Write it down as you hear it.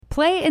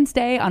Play and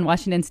stay on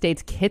Washington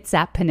State's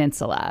Kitsap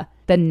Peninsula,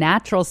 the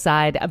natural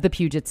side of the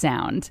Puget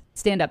Sound.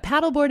 Stand-up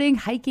paddleboarding,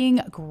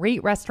 hiking,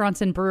 great restaurants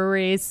and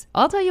breweries.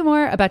 I'll tell you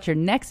more about your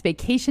next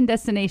vacation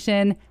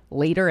destination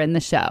later in the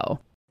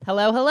show.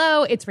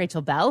 Hello. It's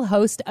Rachel Bell,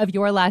 host of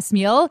Your Last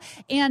Meal.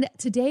 And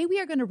today we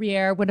are going to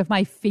re-air one of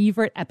my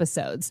favorite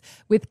episodes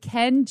with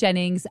Ken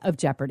Jennings of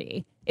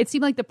Jeopardy! It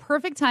seemed like the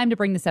perfect time to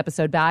bring this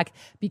episode back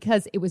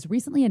because it was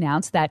recently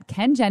announced that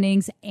Ken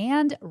Jennings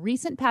and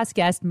recent past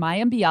guest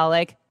Mayim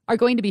Bialik are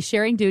going to be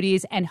sharing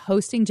duties and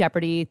hosting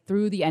Jeopardy!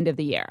 Through the end of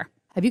the year.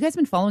 Have you guys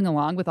been following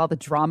along with all the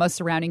drama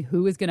surrounding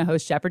who is going to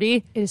host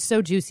Jeopardy! It is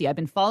so juicy. I've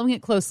been following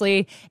it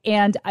closely,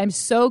 and I'm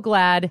so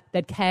glad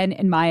that Ken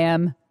and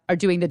Mayim are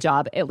doing the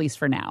job, at least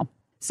for now.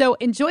 So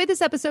enjoy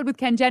this episode with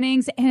Ken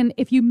Jennings, and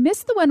if you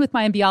missed the one with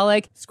Mayim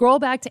Bialik, scroll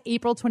back to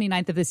April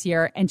 29th of this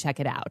year and check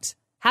it out.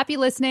 Happy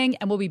listening,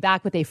 and we'll be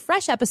back with a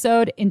fresh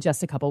episode in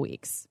just a couple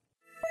weeks.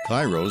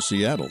 Cairo,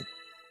 Seattle.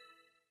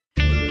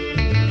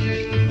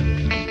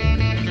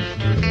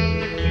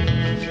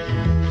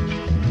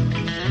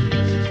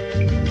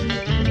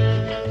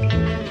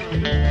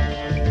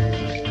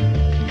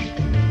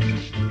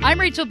 I'm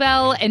Rachel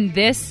Bell, and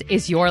this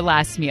is Your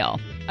Last Meal,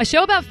 a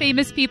show about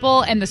famous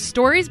people and the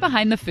stories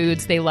behind the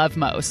foods they love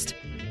most.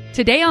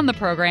 Today on the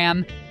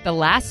program, the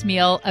last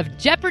meal of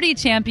Jeopardy!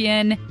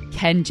 Champion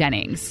Ken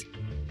Jennings.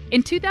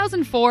 In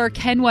 2004,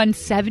 Ken won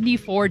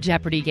 74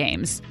 Jeopardy!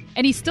 Games,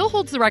 and he still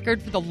holds the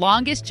record for the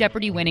longest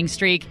Jeopardy! Winning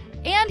streak,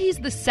 and he's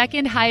the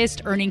second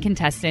highest earning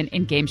contestant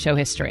in game show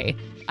history.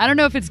 I don't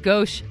know if it's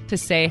gauche to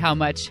say how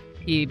much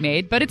he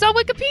made, but it's on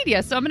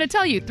Wikipedia, so I'm going to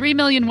tell you,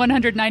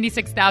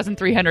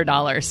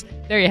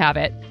 $3,196,300. There you have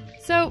it.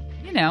 So,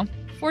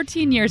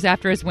 14 years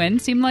after his win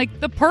seemed like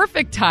the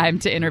perfect time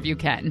to interview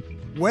Ken.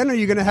 When are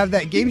you going to have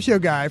that game show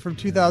guy from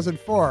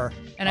 2004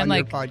 and on I'm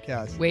like, your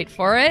podcast? Wait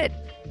for it.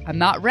 I'm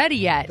not ready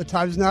yet. The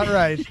time's not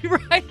right.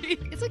 Right.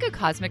 It's like a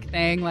cosmic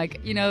thing. Like,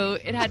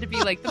 it had to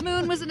be like the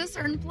moon was in a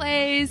certain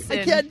place.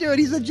 I can't do it.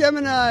 He's a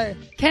Gemini.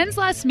 Ken's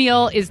last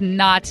meal is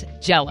not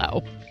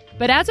Jell-O.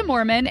 But as a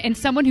Mormon and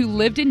someone who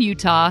lived in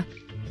Utah,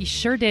 he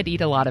sure did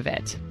eat a lot of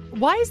it.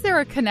 Why is there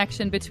a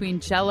connection between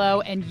Jell-O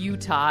and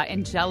Utah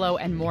and Jell-O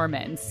and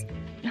Mormons?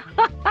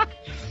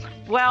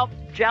 Well,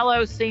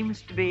 Jell-O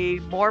seems to be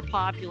more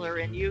popular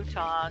in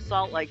Utah,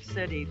 Salt Lake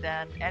City,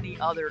 than any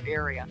other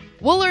area.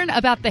 We'll learn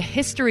about the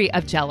history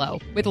of Jell-O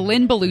with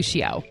Lynn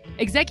Belushio,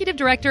 Executive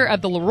Director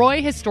of the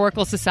Leroy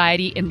Historical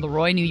Society in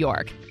Leroy, New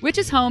York, which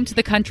is home to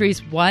the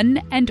country's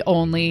one and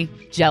only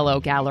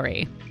Jell-O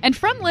Gallery. And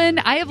from Lynn,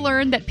 I have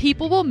learned that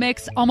people will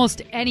mix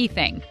almost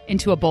anything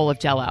into a bowl of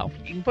Jell-O.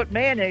 You can put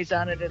mayonnaise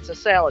on it, it's a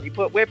salad. You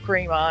put whipped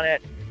cream on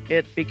it,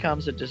 it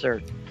becomes a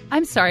dessert.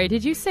 I'm sorry,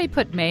 did you say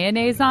put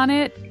mayonnaise on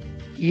it?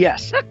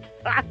 Yes.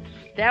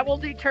 That will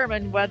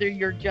determine whether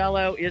your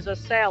Jell-O is a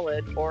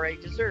salad or a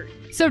dessert.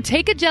 So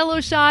take a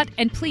Jell-O shot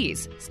and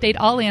please state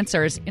all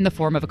answers in the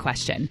form of a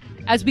question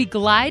as we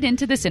glide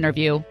into this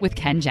interview with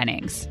Ken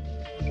Jennings.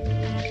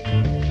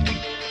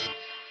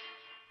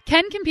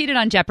 Ken competed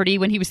on Jeopardy!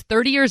 When he was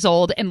 30 years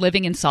old and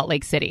living in Salt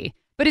Lake City.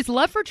 But his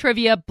love for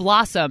trivia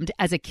blossomed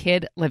as a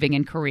kid living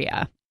in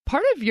Korea.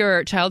 Part of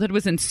your childhood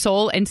was in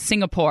Seoul and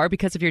Singapore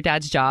because of your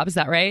dad's job. Is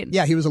that right?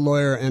 Yeah, he was a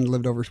lawyer and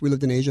we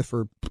lived in Asia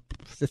for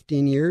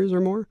 15 years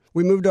or more.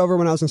 We moved over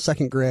when I was in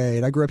second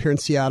grade. I grew up here in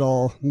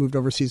Seattle, moved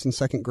overseas in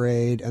second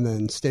grade, and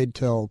then stayed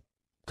till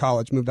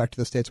college, moved back to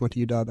the States, went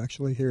to UW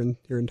actually here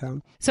in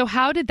town. So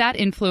how did that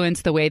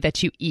influence the way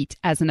that you eat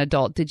as an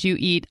adult? Did you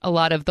eat a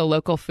lot of the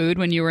local food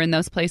when you were in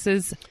those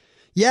places?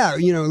 Yeah,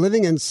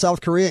 living in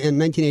South Korea in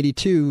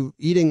 1982,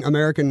 eating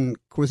American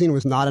cuisine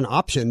was not an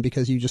option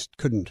because you just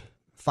couldn't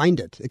find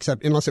it,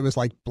 except unless it was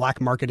like black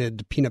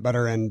marketed peanut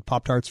butter and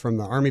Pop-Tarts from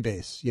the army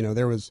base. You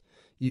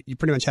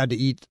pretty much had to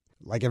eat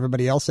like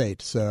everybody else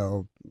ate.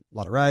 So a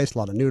lot of rice, a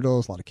lot of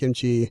noodles, a lot of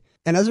kimchi.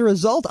 And as a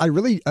result, I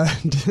really,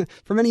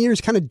 for many years,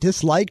 kind of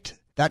disliked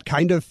that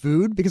kind of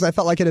food because I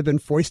felt like it had been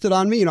foisted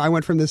on me. I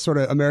went from this sort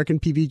of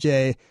American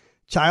PBJ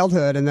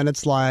childhood, and then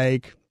it's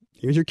like,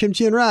 here's your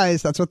kimchi and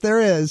rice. That's what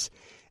there is.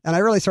 And I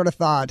really sort of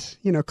thought,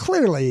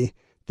 clearly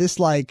this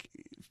like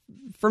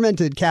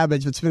fermented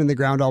cabbage that's been in the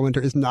ground all winter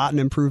is not an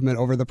improvement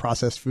over the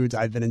processed foods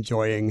I've been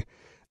enjoying.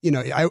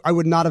 I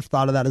would not have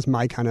thought of that as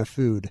my kind of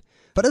food.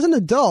 But as an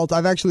adult,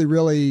 I've actually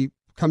really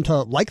come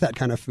to like that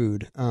kind of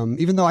food,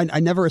 even though I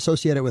never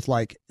associate it with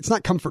it's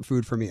not comfort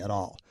food for me at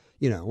all.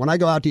 When I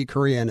go out to eat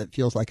Korean, it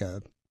feels like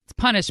it's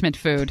punishment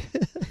food.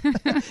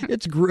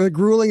 It's a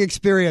grueling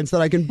experience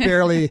that I can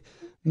barely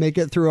make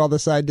it through all the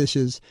side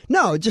dishes.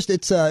 No, it's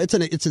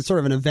a sort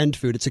of an event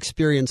food. It's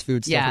experience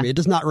food stuff for me. It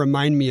does not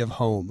remind me of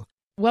home.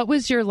 What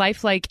was your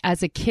life like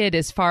as a kid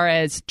as far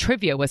as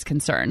trivia was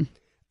concerned?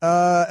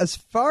 As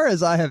far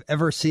as I have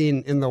ever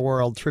seen in the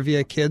world,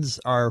 trivia kids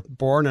are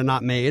born and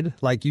not made.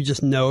 Like, you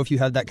just know if you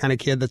have that kind of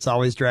kid that's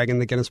always dragging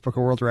the Guinness Book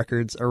of World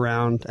Records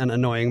around and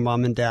annoying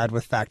mom and dad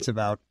with facts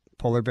about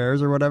polar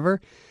bears or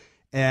whatever.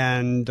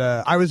 And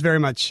I was very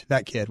much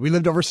that kid. We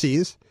lived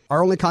overseas.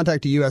 Our only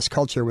contact to U.S.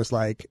 culture was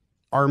like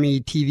Army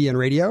TV and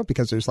radio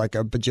because there's like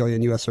a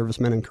bajillion U.S.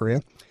 servicemen in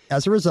Korea.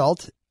 As a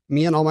result,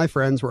 me and all my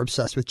friends were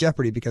obsessed with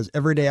Jeopardy because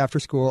every day after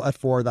school at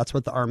 4, that's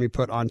what the Army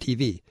put on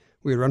TV.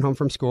 We would run home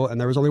from school and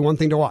there was only one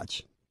thing to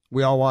watch.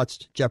 We all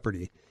watched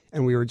Jeopardy,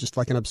 and we were just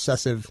like an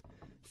obsessive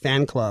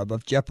fan club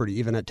of Jeopardy,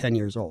 even at 10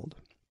 years old.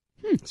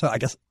 So I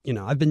guess,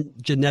 I've been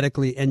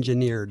genetically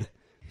engineered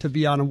to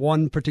be on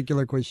one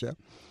particular quiz show.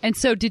 And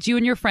so did you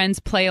and your friends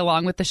play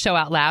along with the show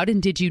out loud?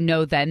 And did you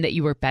know then that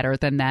you were better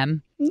than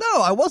them?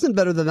 No, I wasn't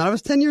better than that. I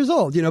was 10 years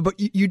old, but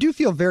you do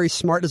feel very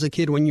smart as a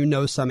kid when you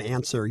know some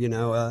answer,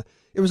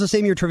 It was the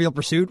same year Trivial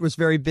Pursuit was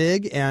very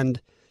big.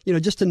 And,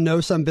 just to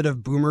know some bit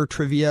of boomer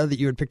trivia that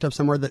you had picked up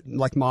somewhere that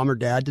like mom or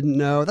dad didn't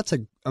know, that's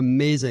an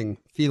amazing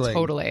feeling.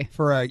 Totally.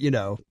 For a,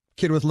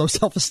 kid with low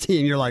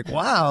self-esteem. You're like,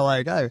 wow,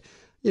 like I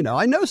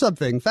know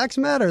something. Facts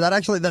matter.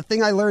 That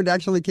thing I learned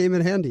actually came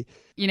in handy.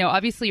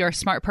 Obviously you're a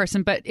smart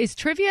person, but is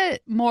trivia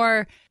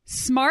more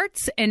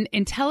smarts and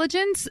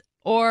intelligence,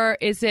 or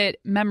is it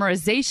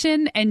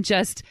memorization and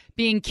just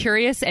being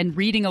curious and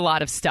reading a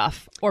lot of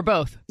stuff, or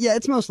both? Yeah,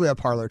 it's mostly a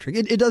parlor trick.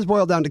 It does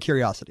boil down to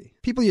curiosity.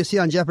 People you see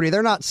on Jeopardy,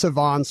 they're not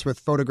savants with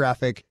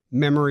photographic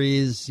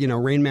memories,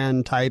 Rain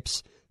Man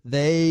types.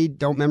 They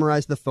don't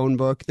memorize the phone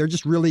book. They're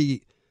just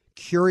really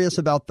curious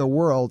about the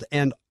world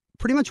and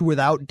pretty much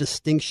without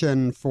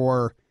distinction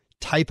for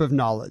type of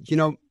knowledge.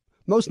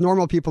 Most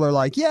normal people are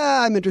like,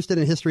 yeah, I'm interested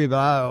in history,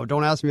 but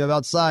don't ask me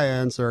about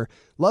science, or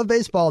love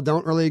baseball,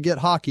 don't really get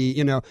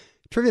hockey.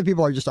 Trivia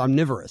people are just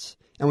omnivorous.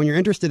 And when you're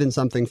interested in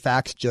something,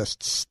 facts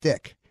just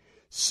stick.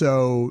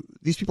 So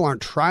these people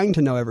aren't trying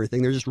to know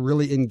everything. They're just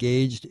really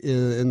engaged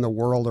in the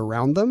world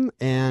around them.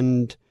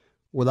 And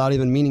without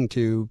even meaning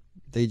to,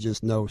 they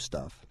just know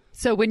stuff.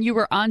 So when you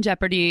were on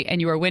Jeopardy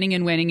and you were winning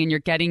and you're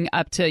getting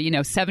up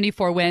to,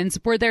 74 wins,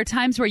 were there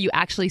times where you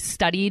actually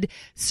studied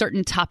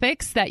certain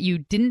topics that you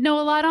didn't know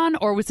a lot on?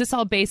 Or was this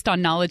all based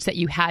on knowledge that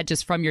you had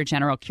just from your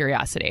general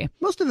curiosity?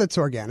 Most of it's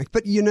organic.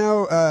 But,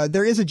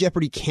 there is a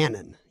Jeopardy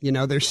canon.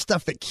 There's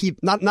stuff that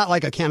not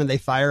like a cannon they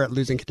fire at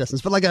losing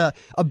contestants, but like a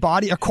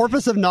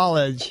corpus of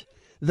knowledge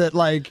that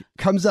like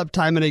comes up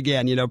time and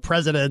again,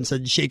 presidents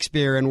and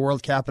Shakespeare and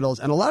world capitals.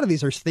 And a lot of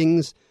these are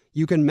things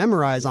you can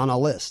memorize on a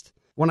list.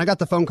 When I got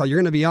the phone call, you're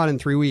going to be on in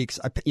 3 weeks,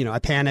 I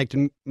panicked,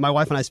 and my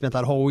wife and I spent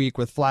that whole week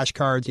with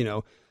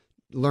flashcards,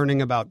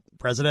 learning about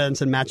presidents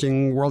and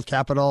matching world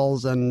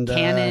capitals and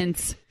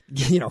cannons,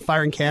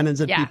 firing cannons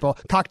at people.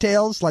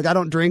 Cocktails, like I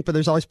don't drink, but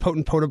there's always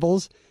potent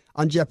potables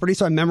on Jeopardy,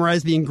 so I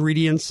memorized the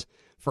ingredients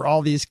for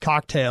all these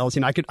cocktails.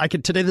 I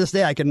could today to this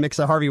day I could mix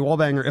a Harvey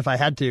Wallbanger if I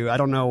had to. I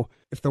don't know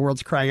if the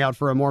world's crying out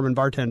for a Mormon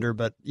bartender,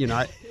 but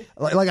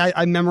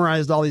I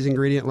memorized all these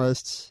ingredient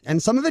lists,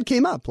 and some of it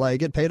came up,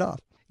 like it paid off.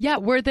 Yeah.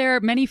 Were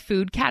there many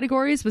food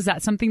categories? Was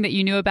that something that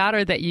you knew about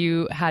or that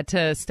you had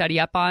to study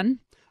up on?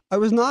 I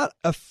was not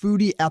a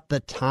foodie at the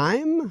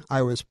time.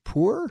 I was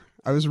poor.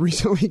 I was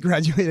recently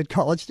graduated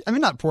college. I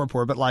mean, not poor,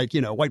 but like,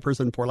 white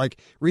person poor,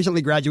 like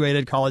recently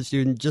graduated college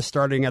student, just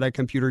starting at a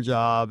computer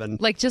job. And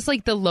just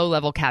like the low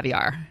level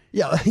caviar.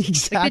 Yeah,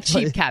 exactly. Like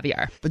the cheap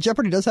caviar. But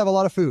Jeopardy does have a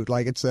lot of food.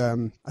 Like it's, I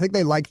think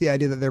they like the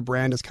idea that their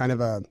brand is kind of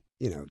a,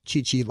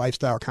 cheat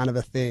lifestyle kind of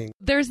a thing.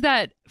 There's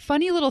that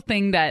funny little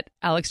thing that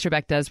Alex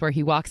Trebek does where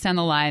he walks down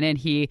the line and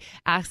he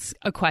asks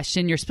a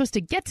question. You're supposed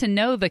to get to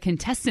know the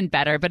contestant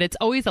better, but it's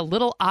always a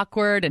little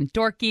awkward and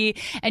dorky.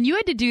 And you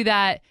had to do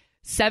that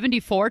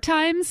 74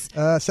 times?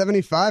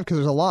 75 because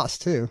there's a loss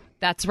too.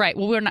 That's right.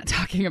 Well, we're not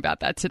talking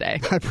about that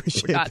today. I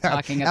appreciate We're not that.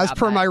 talking about As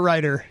per that. my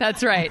writer.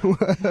 That's right.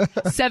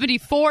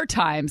 74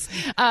 times.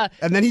 And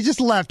then he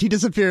just left. He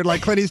disappeared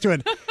like Clint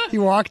Eastwood. He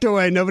walked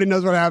away. Nobody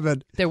knows what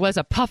happened. There was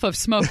a puff of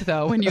smoke,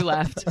 though, when you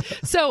left.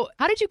 So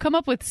how did you come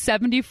up with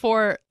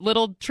 74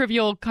 little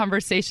trivial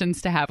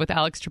conversations to have with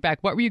Alex Trebek?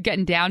 What were you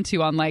getting down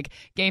to on like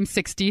game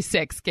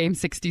 66, game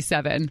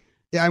 67?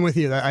 Yeah, I'm with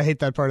you. I hate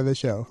that part of the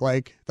show.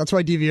 Like, that's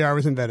why DVR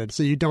was invented.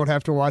 So you don't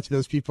have to watch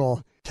those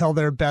people tell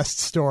their best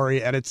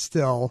story, and it's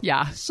still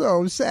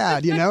so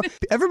sad,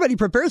 Everybody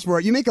prepares for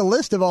it. You make a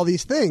list of all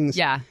these things,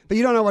 but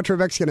you don't know what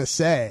Trebek's going to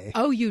say.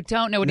 Oh, you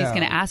don't know what he's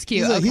going to ask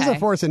you? He's a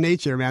force of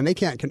nature, man.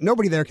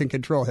 Nobody there can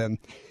control him.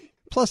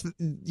 Plus,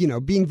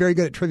 being very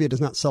good at trivia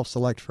does not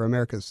self-select for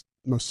America's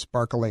most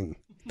sparkling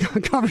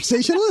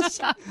conversationalists.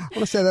 I want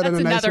to say that in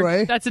a nice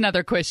way. That's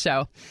another quiz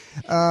show.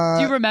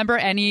 Do you remember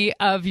any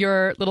of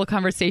your little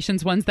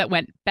conversations, ones that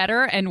went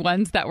better and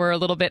ones that were a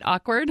little bit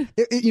awkward?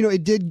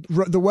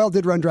 The well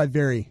did run dry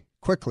very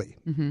quickly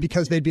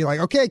because they'd be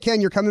like, okay,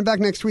 Ken, you're coming back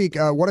next week.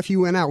 What if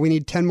you went out? We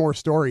need 10 more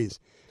stories.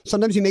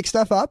 Sometimes you make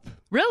stuff up.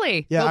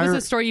 Really? Yeah, what was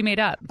the story you made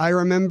up? I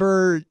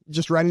remember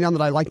just writing down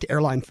that I liked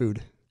airline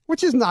food,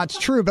 which is not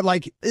true, but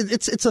like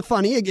it's a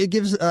funny. It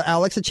gives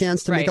Alex a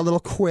chance to make a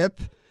little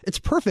quip. It's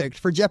perfect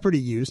for Jeopardy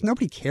use.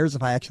 Nobody cares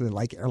if I actually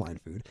like airline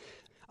food.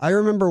 I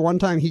remember one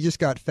time he just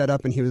got fed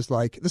up and he was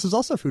like, this is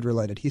also food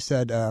related. He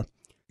said,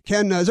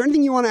 Ken, is there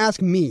anything you want to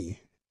ask me?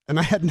 And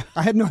I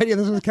had no idea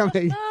this was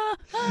coming.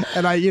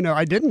 And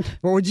I didn't.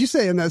 What would you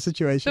say in that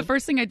situation? The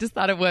first thing I just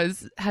thought of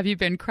was, have you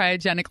been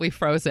cryogenically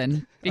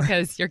frozen?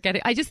 Because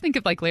I just think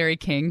of like Larry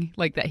King,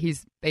 like that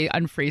they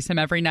unfreeze him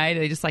every night.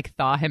 And they just like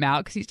thaw him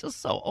out because he's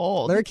just so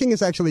old. Larry King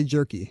is actually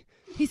jerky.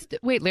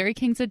 Wait, Larry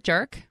King's a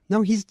jerk?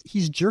 No, he's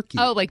jerky.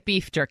 Oh, like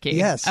beef jerky.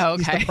 Yes. Oh,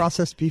 okay. He's the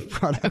processed beef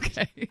product.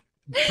 Okay.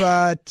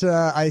 But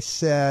I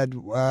said,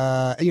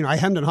 I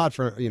hemmed and hawed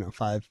for,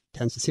 5,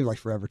 10, it seemed like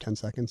forever, 10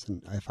 seconds.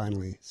 And I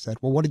finally said,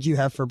 well, what did you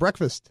have for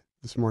breakfast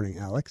this morning,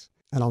 Alex?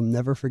 And I'll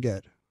never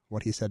forget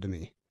what he said to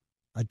me.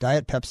 A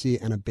Diet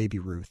Pepsi and a Baby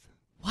Ruth.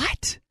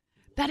 What?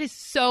 That is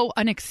so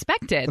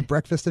unexpected. The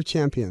breakfast of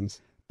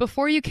champions.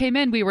 Before you came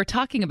in, we were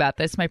talking about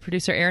this, my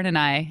producer Aaron and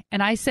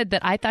I said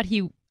that I thought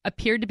he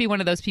appeared to be one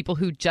of those people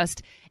who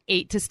just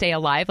ate to stay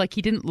alive. Like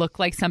he didn't look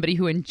like somebody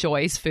who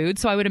enjoys food.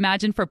 So I would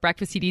imagine for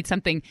breakfast he'd eat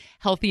something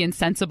healthy and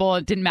sensible.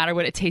 It didn't matter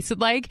what it tasted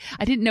like.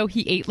 I didn't know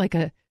he ate like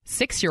a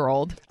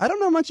 6-year-old. I don't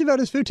know much about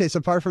his food taste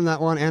apart from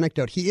that one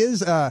anecdote. He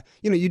is,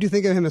 you do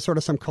think of him as sort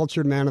of some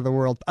cultured man of the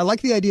world. I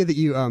like the idea that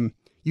you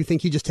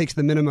think he just takes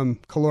the minimum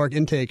caloric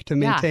intake to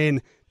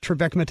maintain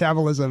Trebek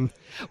metabolism.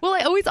 Well,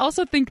 I always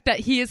also think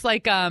that he is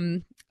like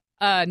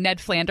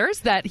Ned Flanders,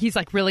 that he's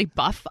like really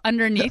buff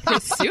underneath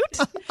his suit,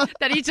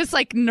 that he's just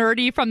like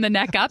nerdy from the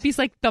neck up. He's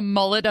like the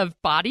mullet of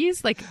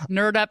bodies, like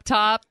nerd up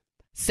top,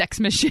 sex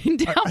machine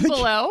down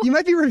below. You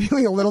might be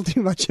revealing a little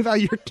too much about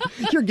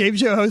your game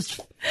show host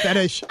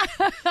fetish.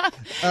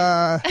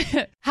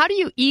 How do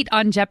you eat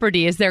on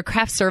Jeopardy? Is there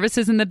craft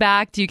services in the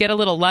back? Do you get a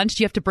little lunch?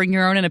 Do you have to bring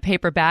your own in a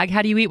paper bag?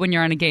 How do you eat when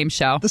you're on a game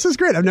show? This is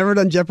great. I've never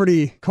done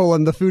Jeopardy,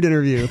 the food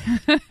interview.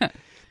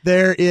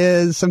 There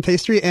is some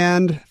pastry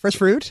and fresh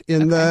fruit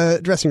in the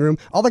dressing room.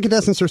 All the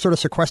contestants are sort of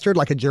sequestered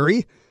like a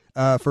jury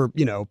for,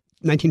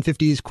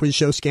 1950s quiz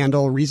show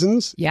scandal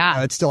reasons.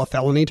 Yeah. It's still a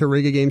felony to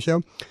rig a game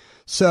show.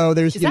 So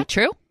there's... Is that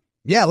true?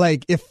 Yeah,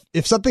 like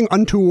if something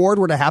untoward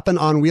were to happen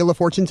on Wheel of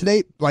Fortune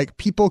today, like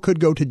people could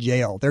go to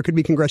jail. There could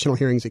be congressional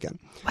hearings again.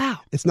 Wow.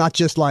 It's not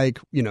just like,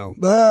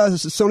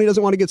 Sony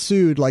doesn't want to get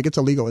sued. Like it's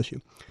a legal issue.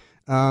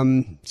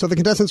 So the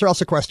contestants are all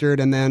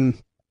sequestered, and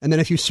then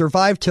if you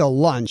survive till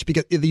lunch,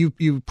 because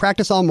you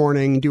practice all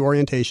morning, do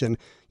orientation,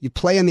 you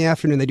play in the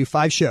afternoon, they do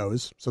 5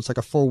 shows, so it's like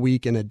a full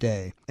week in a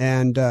day.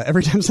 And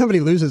every time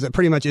somebody loses, it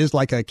pretty much is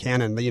like a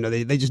cannon.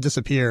 They just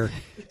disappear,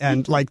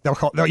 and like they'll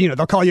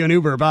call you an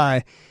Uber.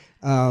 Bye.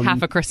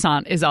 Half a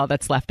croissant is all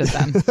that's left of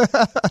them.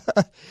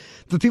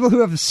 The people who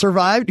have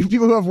survived,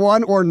 people who have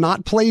won or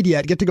not played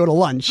yet, get to go to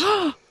lunch.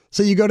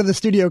 So you go to the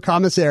studio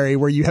commissary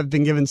where you have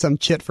been given some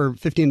chit for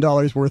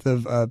 $15 worth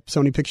of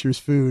Sony Pictures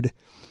food.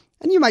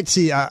 And you might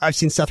see, I've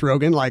seen Seth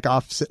Rogen like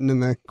off sitting in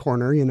the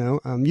corner,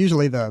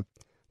 Usually the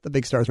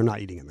big stars are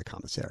not eating in the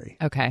commissary.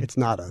 Okay. It's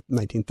not a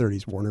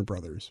 1930s Warner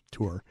Brothers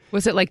tour.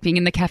 Was it like being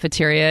in the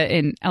cafeteria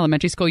in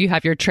elementary school? You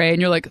have your tray and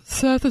you're like,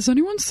 Seth, is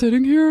anyone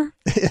sitting here?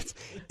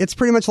 It's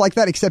pretty much like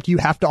that, except you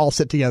have to all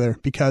sit together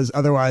because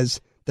otherwise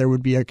there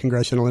would be a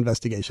congressional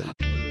investigation.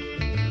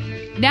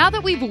 Now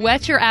that we've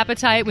whet your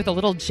appetite with a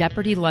little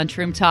Jeopardy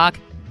lunchroom talk,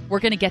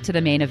 we're going to get to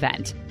the main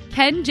event,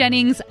 Ken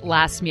Jennings'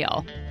 last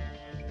meal.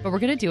 But we're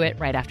going to do it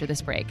right after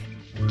this break.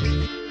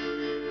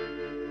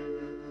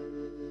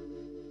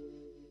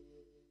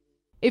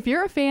 If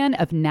you're a fan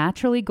of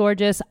naturally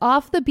gorgeous,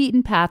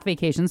 off-the-beaten-path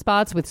vacation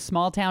spots with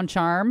small-town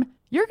charm,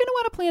 you're going to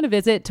want to plan a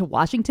visit to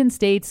Washington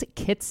State's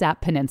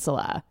Kitsap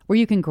Peninsula, where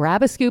you can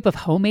grab a scoop of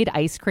homemade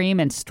ice cream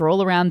and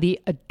stroll around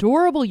the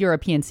adorable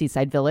European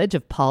seaside village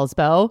of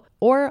Paulsbo,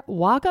 or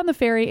walk on the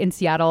ferry in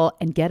Seattle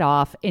and get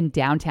off in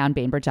downtown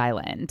Bainbridge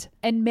Island.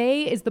 And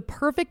May is the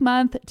perfect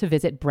month to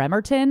visit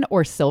Bremerton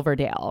or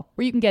Silverdale,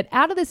 where you can get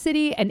out of the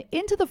city and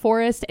into the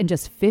forest in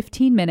just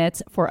 15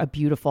 minutes for a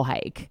beautiful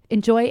hike.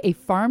 Enjoy a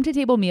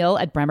farm-to-table meal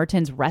at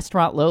Bremerton's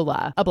Restaurant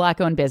Lola, a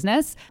Black-owned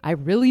business. I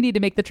really need to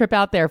make the trip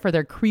out there for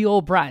their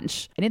Creole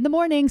brunch. And in the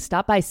morning,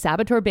 stop by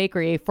Saboteur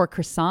Bakery for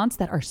croissants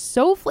that are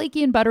so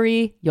flaky and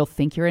buttery, you'll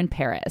think you're in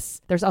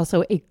Paris. There's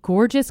also a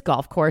gorgeous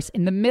golf course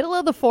in the middle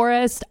of the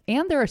forest,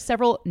 and there are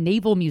several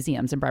naval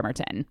museums in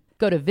Bremerton.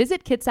 Go to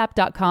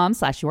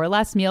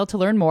visitkitsap.com/yourlastmeal to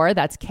learn more.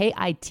 That's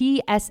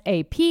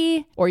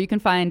KITSAP. Or you can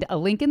find a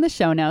link in the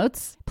show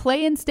notes.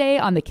 Play and stay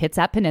on the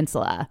Kitsap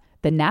Peninsula,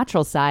 the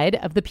natural side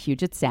of the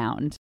Puget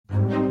Sound.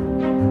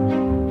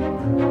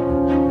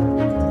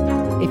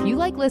 If you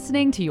like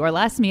listening to Your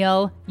Last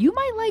Meal, you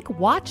might like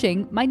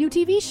watching my new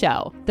TV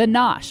show, The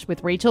Nosh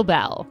with Rachel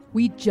Bell.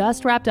 We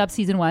just wrapped up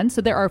season 1,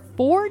 so there are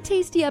 4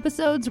 tasty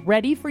episodes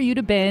ready for you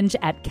to binge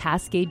at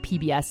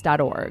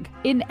CascadePBS.org.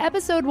 In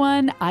episode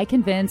 1, I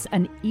convince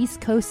an East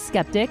Coast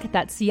skeptic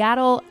that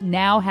Seattle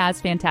now has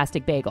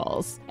fantastic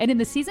bagels. And in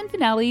the season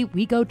finale,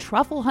 we go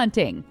truffle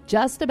hunting,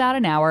 just about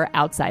an hour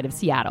outside of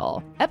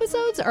Seattle.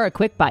 Episodes are a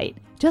quick bite,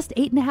 just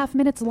 8.5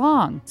 minutes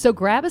long. So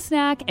grab a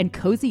snack and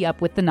cozy up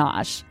with The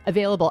Nosh.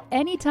 Available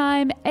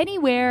anytime,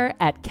 anywhere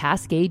at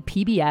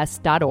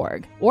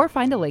CascadePBS.org, or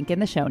find a link in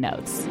the show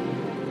notes.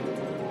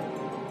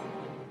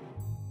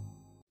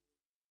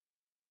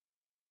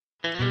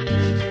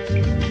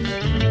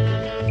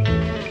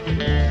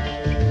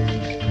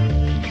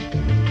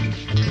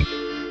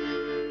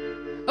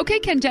 Okay,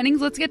 Ken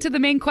Jennings, let's get to the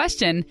main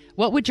question.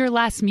 What would your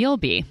last meal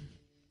be?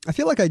 I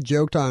feel like I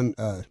joked on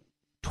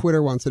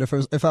Twitter once that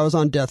if I was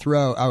on death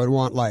row, I would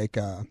want like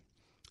a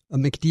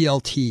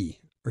McDLT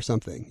or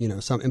something,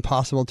 some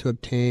impossible to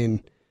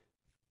obtain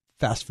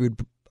fast food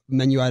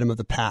menu item of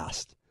the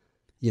past.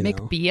 You know,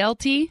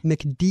 McBLT?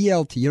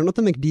 McDLT. You don't know what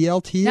the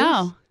McDLT is?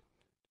 No.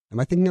 Am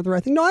I thinking of the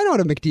right thing? No, I know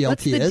what a McDLT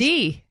What's is. the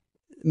D?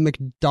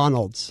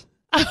 McDonald's.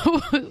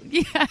 Oh,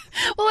 yeah.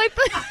 Well, I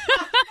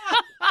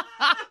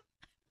thought...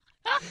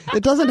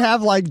 It doesn't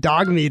have like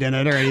dog meat in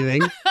it or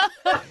anything.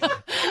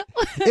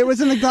 It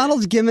was a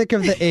McDonald's gimmick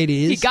of the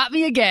 80s. He got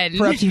me again.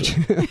 Perhaps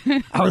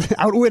you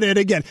outwitted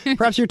again.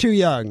 Perhaps you're too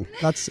young.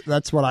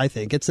 That's what I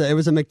think. It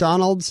was a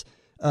McDonald's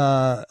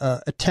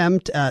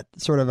attempt at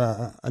sort of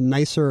a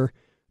nicer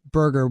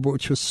burger,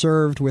 which was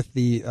served with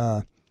the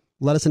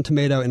lettuce and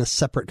tomato in a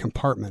separate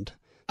compartment.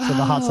 So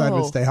the hot side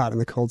would stay hot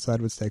and the cold side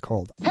would stay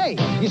cold. Hey,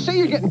 you say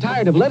you're getting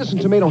tired of lettuce and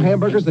tomato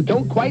hamburgers that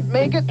don't quite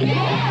make it?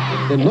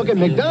 Then look at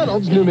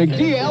McDonald's new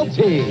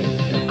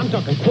McDLT. I'm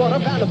talking quarter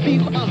pound of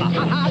beef on the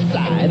hot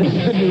side.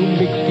 The new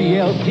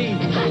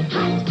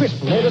McDLT.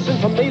 Crisp lettuce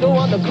and tomato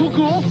on the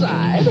cool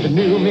side. The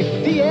new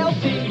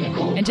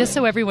McDLT. And just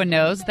so everyone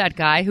knows, that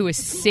guy who is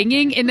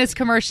singing in this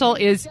commercial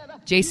is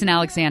Jason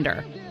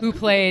Alexander, who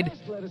played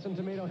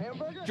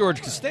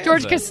George Costanza.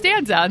 George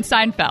Costanza on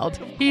Seinfeld.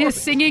 He is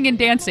singing and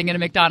dancing in a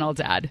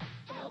McDonald's ad.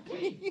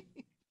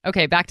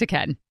 Okay, back to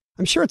Ken.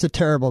 I'm sure it's a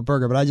terrible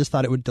burger, but I just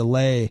thought it would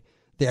delay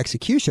the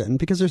execution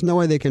because there's no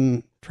way they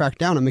can track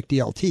down a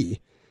McDLT.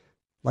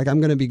 Like,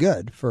 I'm going to be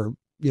good for,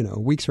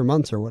 weeks or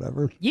months or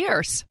whatever.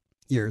 Years.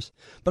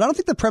 But I don't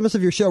think the premise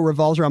of your show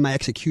revolves around my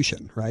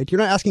execution, right? You're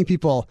not asking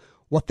people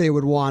what they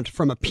would want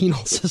from a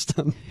penal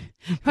system.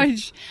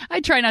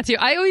 I try not to.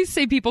 I always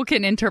say people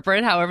can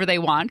interpret however they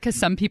want because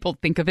some people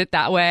think of it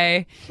that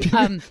way.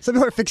 Some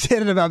people are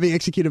fixated about being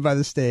executed by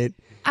the state.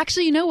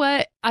 Actually, you know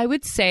what? I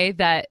would say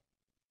that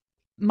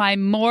my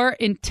more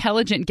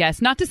intelligent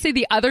guess, not to say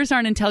the others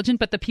aren't intelligent,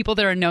 but the people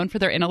that are known for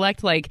their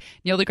intellect, like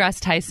Neil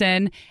deGrasse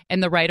Tyson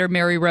and the writer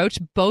Mary Roach,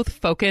 both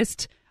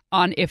focused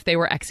on if they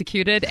were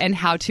executed and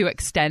how to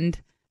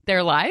extend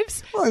their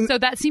lives. Well, so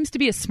that seems to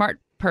be a smart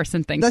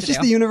person thing That's to do.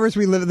 just the universe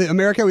we live in, the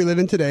America we live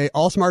in today.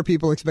 All smart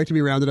people expect to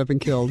be rounded up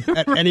and killed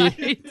at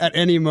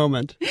any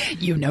moment.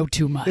 You know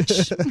too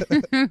much.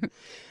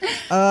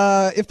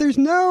 If there's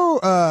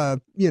no,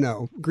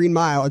 Green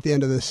Mile at the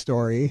end of this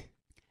story,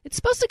 it's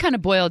supposed to kind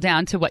of boil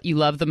down to what you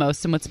love the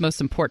most and what's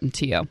most important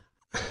to you.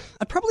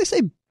 I'd probably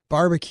say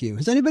barbecue.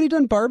 Has anybody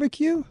done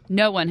barbecue?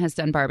 No one has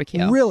done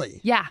barbecue.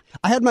 Really? Yeah.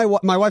 I had my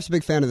wife's a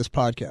big fan of this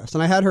podcast,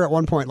 and I had her at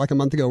one point, like a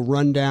month ago,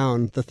 run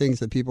down the things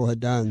that people had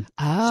done,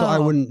 so I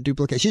wouldn't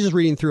duplicate. She's just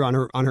reading through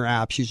on her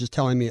app. She's just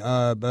telling me,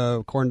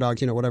 corn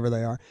dogs, whatever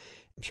they are.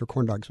 I'm sure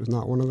corn dogs was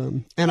not one of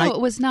them. And it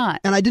was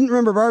not. And I didn't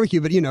remember barbecue,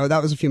 but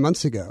that was a few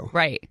months ago.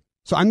 Right.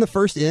 So I'm the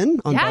first in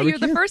on barbecue? Yeah, you're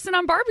the first in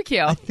on barbecue.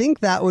 I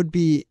think that would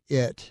be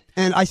it.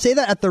 And I say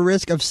that at the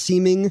risk of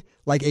seeming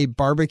like a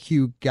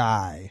barbecue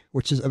guy,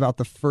 which is about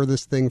the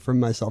furthest thing from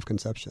my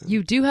self-conception.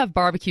 You do have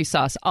barbecue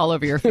sauce all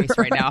over your face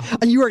right now.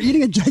 And you are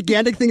eating a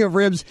gigantic thing of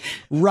ribs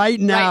right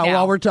now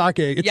while we're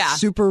talking. It's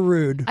super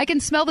rude. I can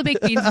smell the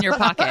baked beans in your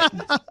pocket.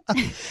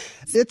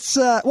 It's,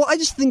 I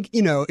just think,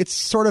 it's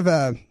sort of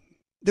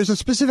there's a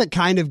specific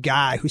kind of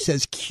guy who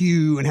says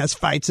Q and has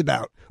fights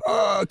about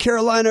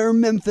Carolina or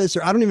Memphis,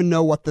 or I don't even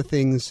know what the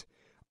things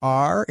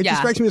are. It just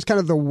strikes me as kind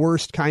of the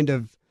worst kind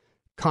of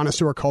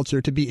connoisseur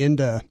culture to be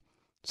into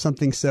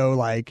something so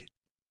like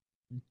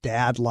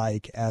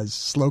dad-like as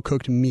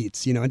slow-cooked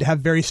meats, and to have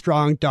very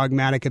strong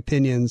dogmatic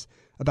opinions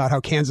about how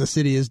Kansas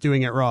City is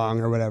doing it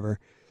wrong or whatever.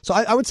 So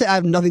I would say I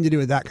have nothing to do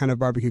with that kind of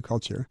barbecue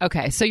culture.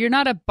 Okay, so you're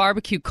not a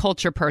barbecue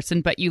culture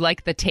person, but you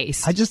like the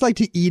taste. I just like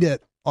to eat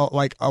it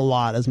like a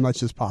lot, as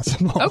much as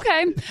possible.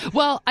 Okay.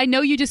 Well, I know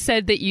you just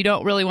said that you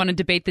don't really want to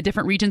debate the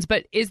different regions,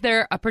 but is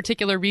there a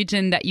particular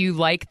region that you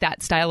like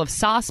that style of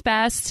sauce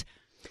best?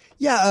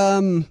 Yeah.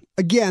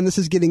 Again, this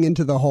is getting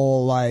into the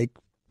whole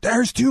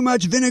there's too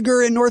much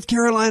vinegar in North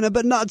Carolina,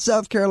 but not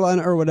South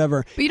Carolina or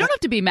whatever. But you don't have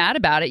to be mad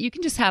about it. You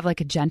can just have a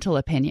gentle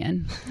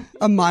opinion.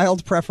 A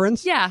mild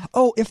preference? Yeah.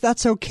 Oh, if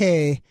that's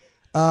okay.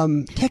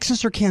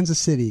 Texas or Kansas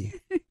City,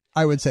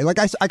 I would say.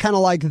 I kind of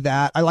like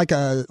that. I like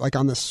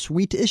on the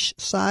sweetish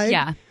side.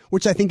 Yeah.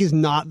 Which I think is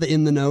not the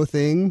in the know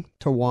thing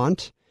to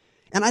want.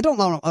 And I don't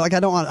want, I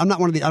don't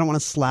want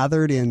it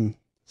slathered in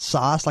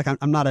sauce.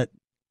 I'm not at,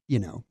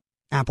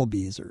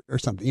 Applebee's or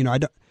something.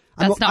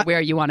 That's not where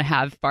you want to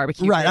have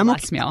barbecue right, for your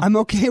last meal. I'm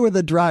okay with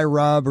a dry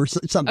rub or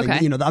something.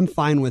 Okay. I'm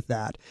fine with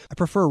that. I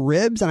prefer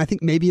ribs, and I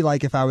think maybe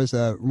if I was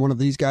one of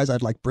these guys,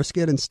 I'd like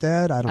brisket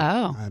instead. I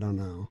don't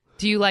know.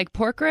 Do you like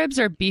pork ribs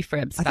or beef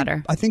ribs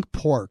better? I think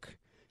pork.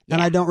 Yeah.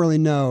 And I don't really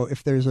know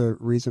if there's a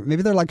reason.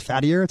 Maybe they're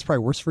fattier. It's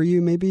probably worse for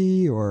you,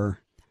 maybe, or...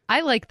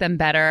 I like them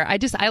better.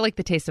 I like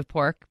the taste of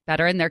pork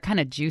better, and they're kind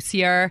of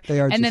juicier. They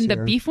are and juicier. Then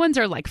the beef ones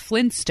are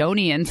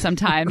Flintstonian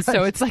sometimes, right.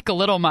 So it's a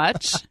little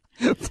much.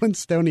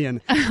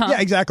 Flintstonian.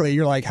 Yeah, exactly.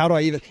 You're how do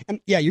I even...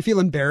 And yeah, you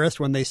feel embarrassed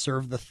when they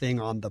serve the thing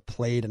on the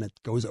plate and it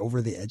goes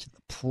over the edge of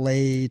the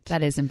plate.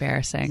 That is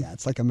embarrassing. Yeah,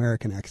 it's like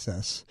American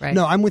excess. Right.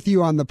 No, I'm with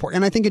you on the pork.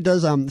 And I think it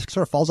does sort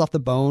of falls off the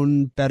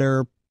bone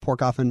better.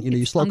 Pork often,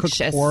 you slow cook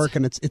pork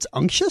and it's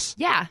unctuous.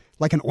 Yeah.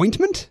 Like an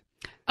ointment.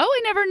 Oh,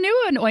 I never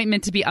knew an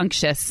ointment to be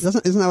unctuous.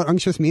 Isn't that what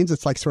unctuous means?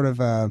 It's sort of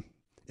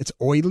it's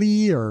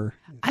oily or?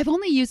 I've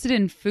only used it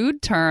in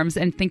food terms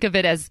and think of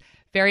it as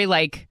very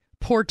like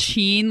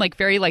porcine, like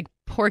very like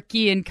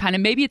porky and kind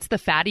of maybe it's the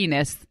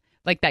fattiness,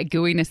 like that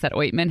gooiness that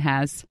ointment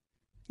has.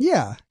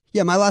 Yeah.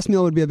 Yeah, my last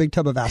meal would be a big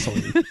tub of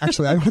Vaseline.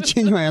 Actually, I want to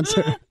change my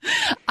answer.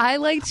 I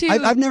like to...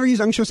 I've never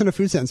used unctuous in a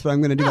food sense, but I'm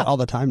going to do that all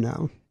the time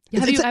now.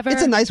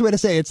 It's a nice way to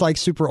say it's like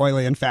super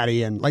oily and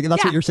fatty and like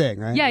that's what you're saying,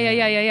 right?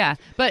 Yeah.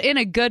 But in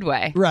a good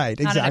way. Right,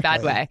 exactly. Not in a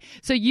bad way.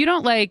 So you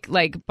don't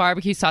like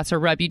barbecue sauce or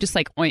rub, you just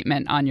like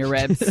ointment on your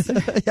ribs.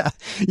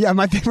 Yeah,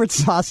 my favorite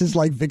sauce is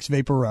like Vicks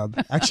Vapor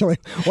Rub. Actually,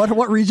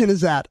 what region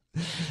is that?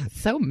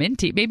 So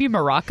minty. Maybe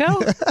Morocco?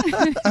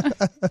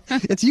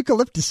 It's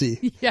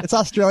eucalyptusy. Yeah. It's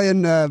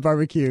Australian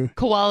barbecue.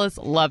 Koalas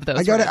love those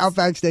I go ribs. to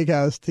Outback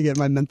Steakhouse to get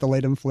my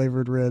mentholatum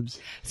flavored ribs.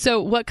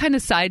 So what kind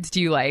of sides do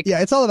you like?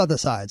 Yeah, it's all about the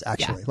sides,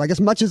 actually. Yeah. Like, as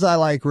much as I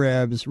like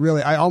ribs,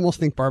 really, I almost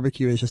think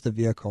barbecue is just a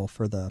vehicle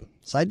for the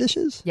side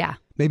dishes. Yeah.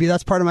 Maybe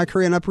that's part of my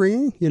Korean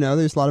upbringing. You know,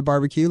 there's a lot of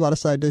barbecue, a lot of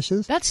side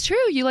dishes. That's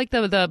true. You like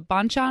the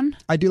banchan?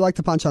 I do like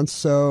the banchan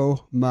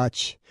so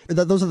much.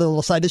 Those are the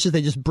little side dishes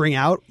they just bring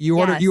out. You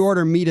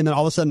order meat, and then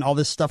all of a sudden, all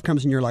this stuff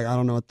comes, and you're like, I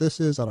don't know what this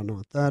is. I don't know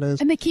what that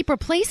is. And they keep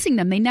replacing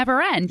them. They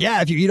never end.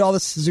 Yeah, if you eat all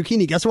this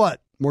zucchini, guess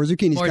what? More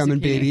zucchini's coming,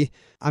 baby.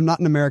 I'm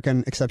not an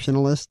American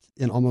exceptionalist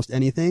in almost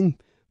anything,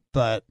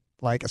 but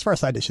like as far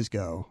as side dishes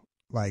go,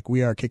 like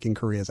we are kicking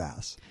Korea's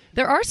ass.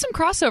 There are some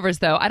crossovers,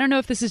 though. I don't know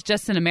if this is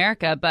just in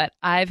America, but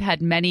I've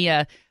had many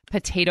a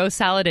potato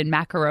salad and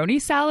macaroni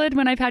salad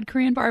when I've had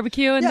Korean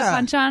barbecue and the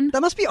banchan.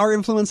 That must be our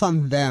influence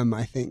on them,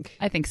 I think.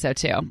 I think so,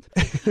 too.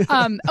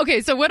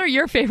 Okay, so what are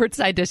your favorite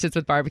side dishes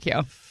with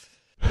barbecue?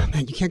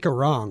 Man, you can't go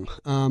wrong.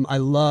 I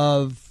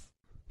love...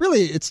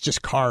 Really, it's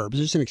just carbs.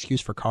 It's just an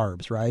excuse for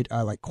carbs, right?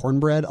 I like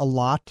cornbread a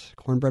lot.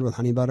 Cornbread with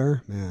honey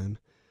butter, man.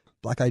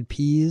 Black-eyed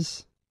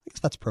peas. I guess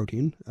that's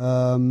protein.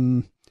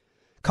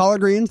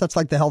 Collard greens, that's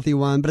like the healthy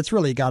one, but it's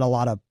really got a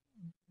lot of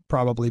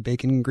probably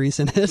bacon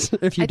grease in it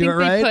if you do it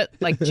right. I think they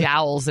put like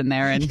jowls in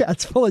there and yeah,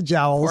 it's full of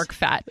jowls. Pork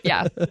fat,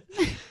 yeah.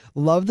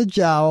 Love the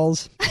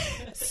jowls.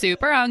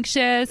 Super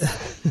unctuous.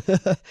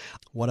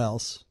 What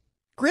else?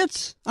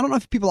 Grits. I don't know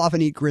if people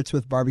often eat grits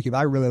with barbecue, but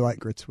I really like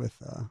grits with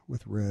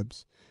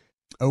ribs.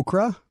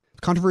 Okra.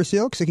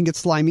 Controversial because it can get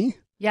slimy.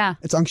 Yeah.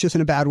 It's unctuous in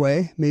a bad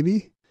way,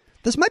 maybe.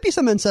 This might be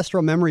some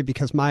ancestral memory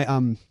because my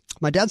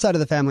dad's side of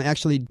the family,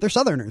 actually, they're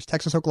Southerners,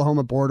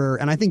 Texas-Oklahoma border,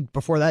 and I think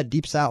before that,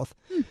 Deep South.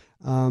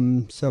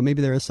 So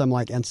maybe there is some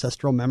like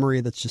ancestral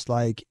memory that's just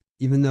like,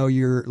 even though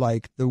you're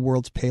like the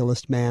world's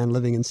palest man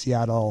living in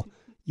Seattle,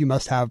 you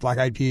must have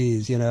black-eyed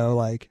peas, you know,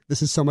 like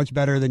this is so much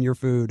better than your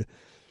food.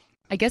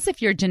 I guess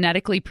if you're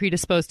genetically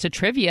predisposed to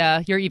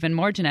trivia, you're even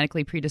more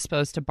genetically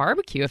predisposed to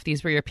barbecue if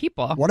these were your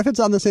people. What if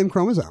it's on the same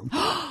chromosome?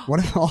 What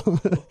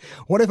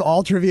if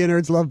all trivia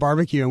nerds love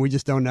barbecue and we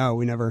just don't know?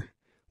 We never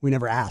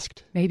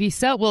asked. Maybe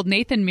so. Well,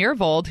 Nathan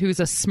Myhrvold, who's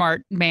a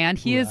smart man,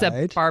 he is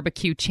a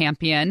barbecue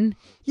champion.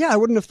 Yeah, I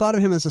wouldn't have thought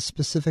of him as a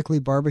specifically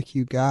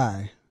barbecue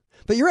guy.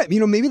 But you're right. You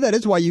know, maybe that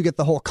is why you get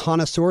the whole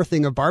connoisseur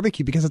thing of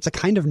barbecue, because it's a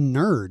kind of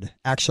nerd,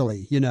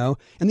 actually, you know.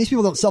 And these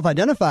people don't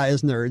self-identify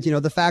as nerds. You know,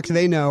 the facts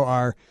they know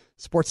are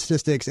sports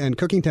statistics and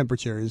cooking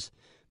temperatures.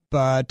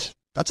 But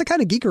that's a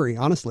kind of geekery,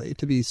 honestly,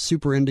 to be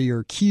super into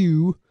your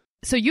Q.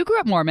 So you grew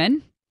up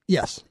Mormon.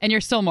 Yes. And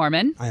you're still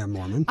Mormon. I am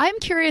Mormon. I'm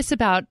curious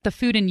about the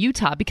food in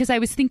Utah because I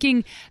was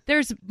thinking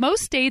there's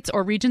most states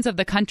or regions of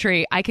the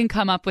country I can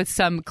come up with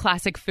some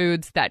classic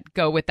foods that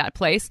go with that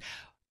place.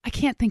 I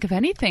can't think of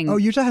anything. Oh,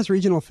 Utah has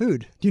regional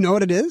food. Do you know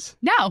what it is?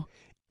 No.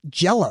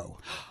 Jell-O.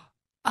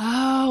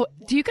 Oh,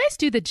 do you guys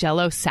do the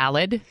Jell-O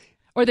salad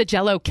or the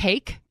Jell-O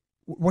cake?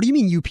 What do you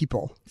mean, you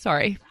people?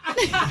 Sorry.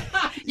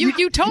 You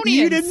Utonians.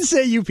 You didn't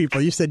say you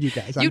people. You said you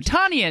guys.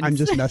 Utonians. I'm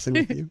just messing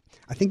with you.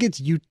 I think it's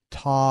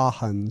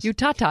Utahans.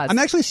 Utatas. I'm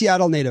actually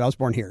Seattle native. I was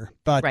born here.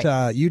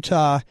 But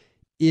Utah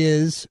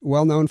is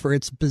well known for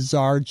its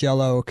bizarre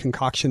Jell-O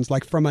concoctions,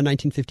 like from a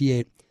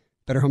 1958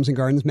 Better Homes and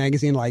Gardens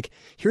magazine. Like,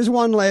 here's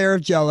one layer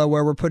of Jell-O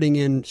where we're putting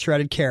in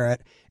shredded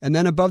carrot. And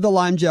then above the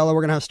lime Jell-O,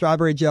 we're going to have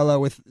strawberry Jell-O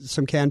with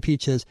some canned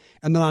peaches.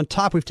 And then on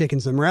top, we've taken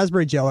some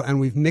raspberry Jell-O and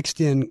we've mixed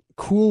in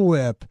Cool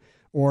Whip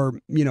or,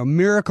 you know,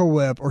 Miracle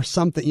Whip or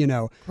something, you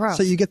know. Gross.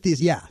 So you get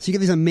these,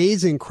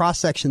 amazing cross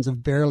sections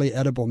of barely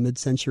edible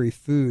mid-century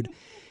food.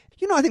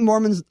 You know, I think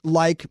Mormons,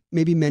 like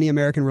maybe many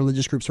American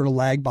religious groups, sort of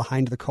lag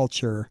behind the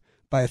culture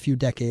by a few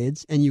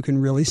decades, and you can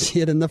really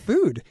see it in the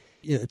food.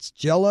 You know, it's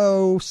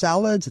Jell-O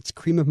salads, it's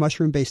cream of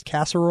mushroom-based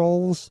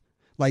casseroles.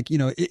 Like, you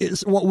know,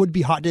 it's what would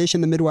be hot dish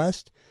in the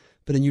Midwest,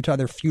 but in Utah,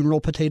 they're funeral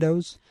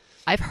potatoes.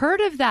 I've heard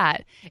of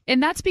that.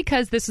 And that's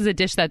because this is a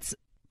dish that's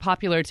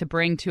popular to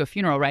bring to a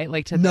funeral, right?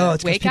 Like to no, the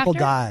it's because wake people after?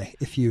 die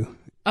if you.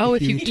 Oh,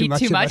 if you eat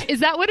too much? Is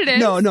that what it is?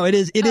 No, it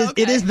is. It is.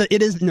 Okay.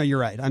 It is. No, you're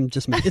right. I'm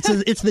just.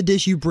 It's the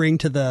dish you bring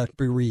to the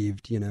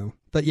bereaved. You know.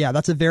 But yeah,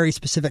 that's a very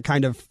specific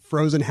kind of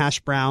frozen hash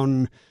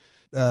brown,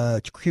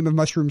 cream of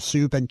mushroom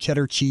soup and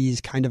cheddar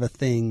cheese kind of a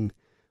thing.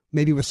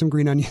 Maybe with some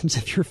green onions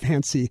if you're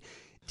fancy.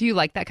 Do you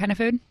like that kind of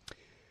food?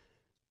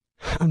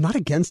 I'm not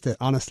against it,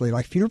 honestly.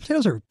 Like, funeral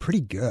potatoes are pretty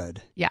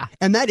good. Yeah.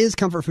 And that is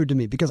comfort food to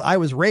me because I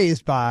was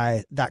raised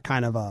by that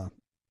kind of a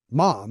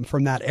mom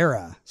from that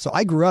era. So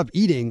I grew up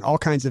eating all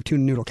kinds of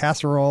tuna noodle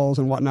casseroles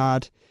and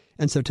whatnot.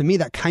 And so to me,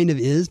 that kind of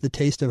is the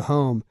taste of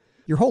home.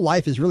 Your whole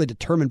life is really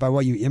determined by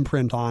what you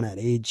imprint on at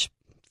age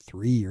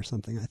 3 or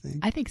something, I think.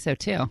 I think so,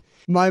 too.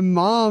 My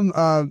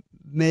mom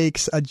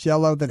makes a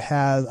Jell-O that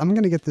has, I'm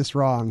going to get this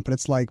wrong, but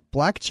it's like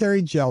black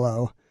cherry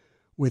Jell-O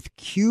with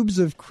cubes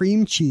of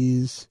cream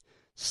cheese,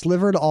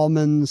 slivered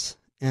almonds,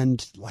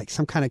 and like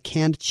some kind of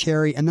canned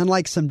cherry, and then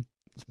like some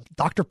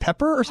Dr.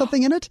 Pepper or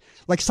something in it,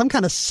 like some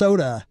kind of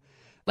soda.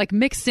 Like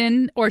mixed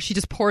in, or she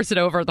just pours it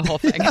over the whole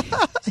thing.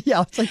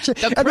 Yeah. It's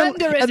like,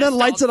 and then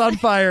lights it on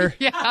fire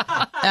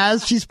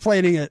as she's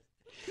plating it.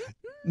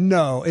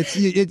 No, it's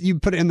you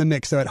put it in the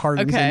mix so it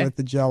hardens in with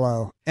the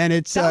Jell-O. And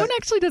it's that one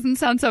actually doesn't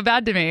sound so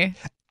bad to me.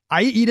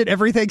 I eat it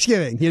every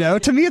Thanksgiving,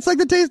 To me, it's like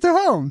the taste of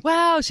home.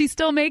 Wow, she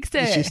still makes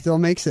it. She still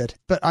makes it.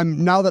 But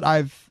now that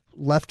I've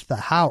left the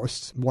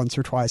house once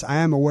or twice, I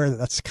am aware that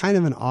that's kind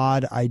of an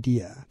odd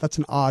idea. That's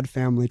an odd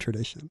family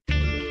tradition.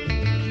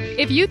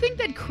 If you think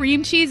that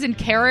cream cheese and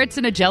carrots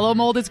in a Jell-O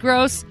mold is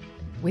gross,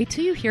 wait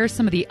till you hear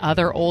some of the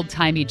other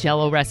old-timey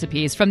Jell-O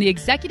recipes from the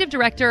executive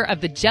director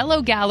of the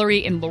Jell-O Gallery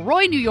in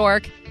Leroy, New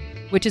York,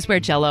 which is where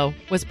Jell-O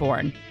was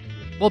born.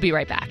 We'll be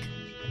right back.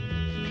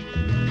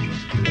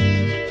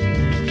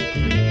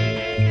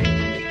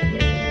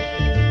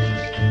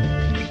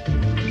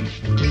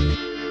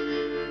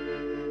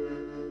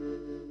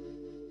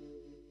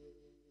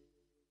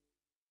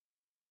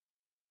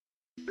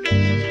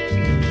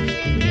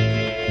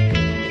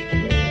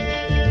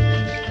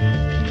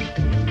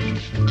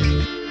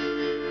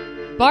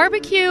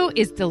 Barbecue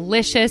is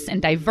delicious and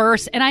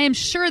diverse, and I am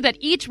sure that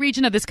each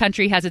region of this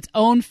country has its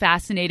own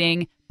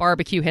fascinating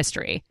barbecue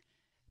history.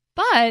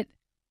 But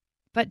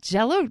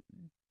Jell-O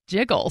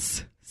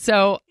jiggles.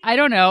 So I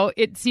don't know.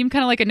 It seemed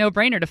kind of like a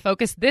no-brainer to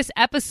focus this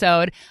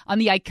episode on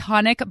the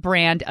iconic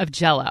brand of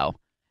Jell-O.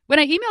 When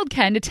I emailed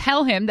Ken to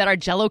tell him that our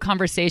Jell-O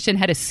conversation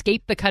had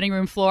escaped the cutting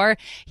room floor,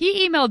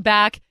 he emailed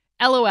back,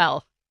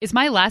 LOL, is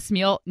my last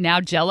meal now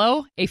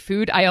Jell-O, a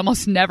food I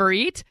almost never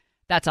eat?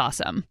 That's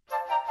awesome.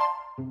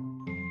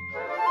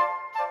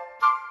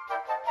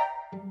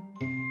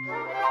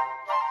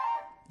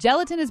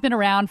 Gelatin has been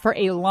around for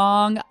a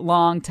long,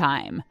 long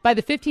time. By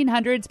the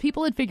 1500s,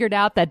 people had figured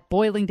out that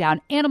boiling down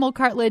animal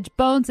cartilage,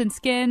 bones, and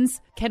skins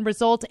can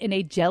result in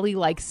a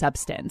jelly-like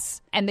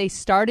substance. And they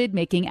started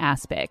making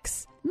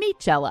aspics.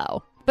 Meet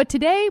Jell-O. But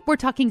today, we're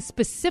talking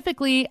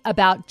specifically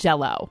about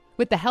Jell-O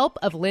with the help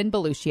of Lynn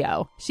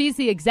Belluccio. She's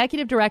the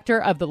executive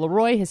director of the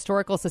Leroy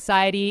Historical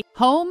Society,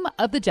 home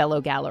of the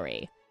Jell-O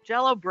Gallery.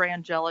 Jell-O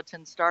brand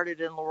gelatin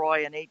started in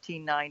Leroy in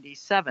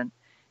 1897.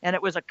 And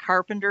it was a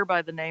carpenter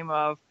by the name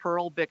of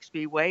Pearl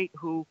Bixby Waite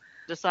who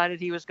decided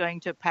he was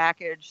going to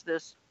package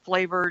this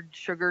flavored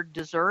sugared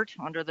dessert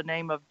under the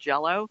name of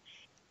Jell-O.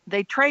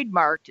 They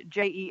trademarked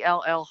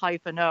JELL-O.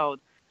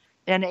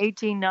 In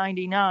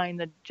 1899,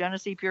 the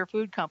Genesee Pure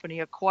Food Company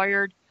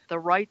acquired the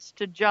rights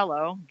to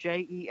Jell-O,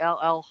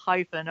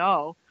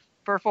 JELL-O,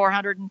 for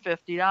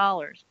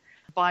 $450.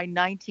 By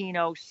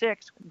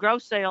 1906,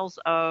 gross sales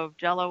of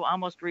Jell-O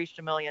almost reached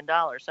 $1 million.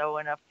 So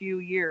in a few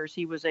years,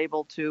 he was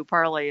able to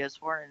parlay his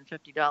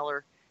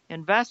 $450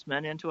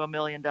 investment into $1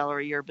 million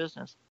a year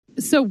business.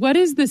 So what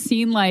is the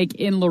scene like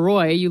in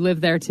Leroy? You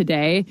live there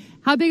today.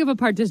 How big of a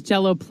part does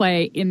Jell-O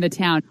play in the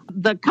town?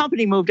 The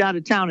company moved out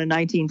of town in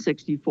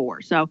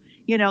 1964. So,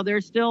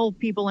 there's still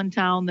people in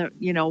town that,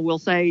 will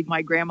say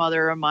my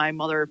grandmother and my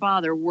mother or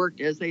father worked,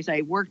 as they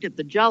say, worked at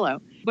the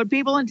Jell-O. But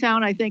people in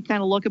town, I think,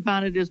 kind of look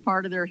upon it as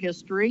part of their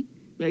history.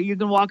 You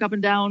can walk up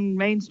and down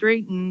Main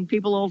Street and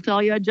people will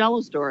tell you a Jell-O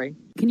story.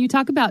 Can you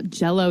talk about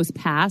Jell-O's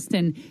past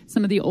and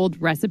some of the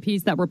old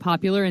recipes that were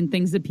popular and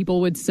things that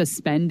people would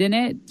suspend in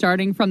it?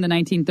 Starting from the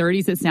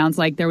 1930s, it sounds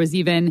like there was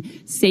even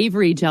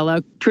savory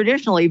Jell-O.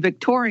 Traditionally,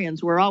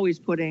 Victorians were always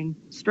putting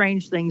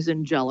strange things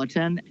in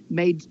gelatin,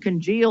 made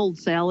congealed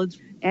salads.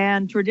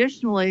 And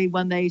traditionally,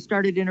 when they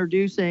started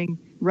introducing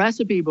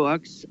recipe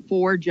books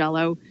for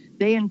Jell-O,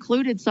 they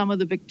included some of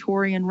the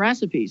Victorian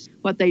recipes.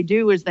 What they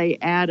do is they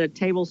add a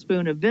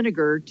tablespoon of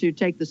vinegar to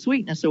take the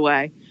sweetness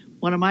away.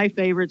 One of my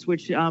favorites,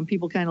 which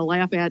people kind of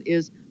laugh at,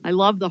 is I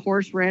love the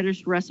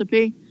horseradish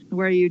recipe,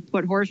 where you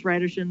put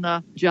horseradish in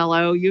the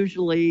Jell-O,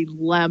 usually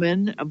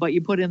lemon, but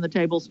you put in the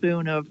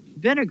tablespoon of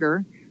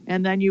vinegar,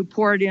 and then you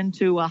pour it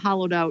into a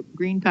hollowed out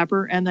green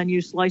pepper, and then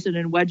you slice it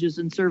in wedges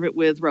and serve it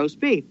with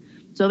roast beef.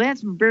 So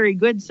that's a very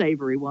good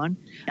savory one.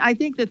 I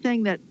think the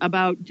thing that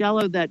about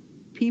Jell-O that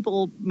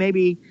people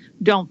maybe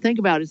don't think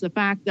about is the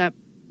fact that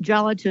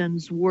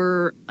gelatins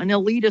were an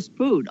elitist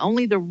food.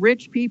 Only the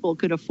rich people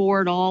could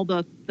afford all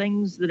the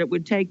things that it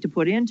would take to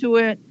put into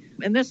it.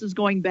 And this is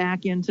going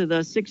back into the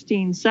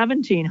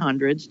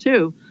 1700s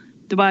too.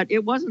 But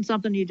it wasn't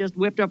something you just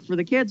whipped up for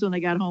the kids when they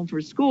got home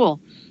from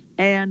school.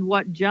 And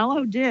what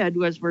Jell-O did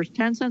was for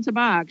 10 cents a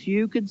box,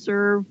 you could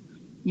serve,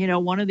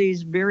 one of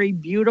these very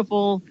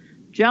beautiful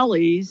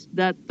jellies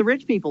that the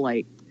rich people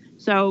ate.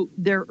 So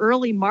their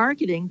early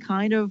marketing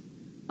kind of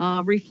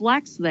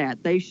reflects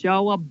that. They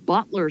show a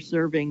butler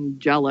serving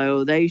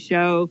Jell-O. They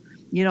show,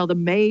 the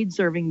maid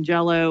serving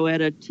Jell-O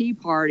at a tea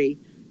party.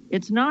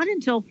 It's not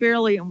until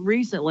fairly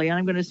recently, and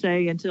I'm going to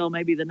say until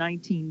maybe the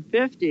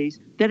 1950s,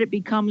 that it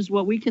becomes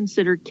what we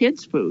consider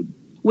kids' food.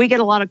 We get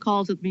a lot of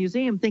calls at the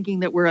museum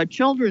thinking that we're a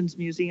children's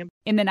museum.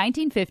 In the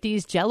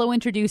 1950s, Jell-O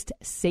introduced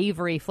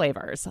savory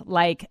flavors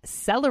like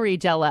celery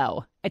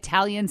Jell-O,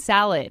 Italian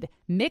salad,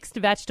 mixed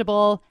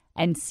vegetable,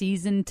 and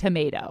seasoned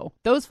tomato.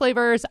 Those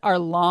flavors are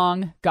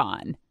long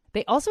gone.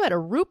 They also had a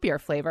root beer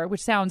flavor,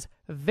 which sounds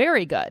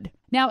very good.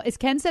 Now, as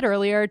Ken said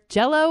earlier,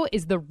 Jell-O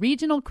is the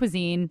regional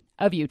cuisine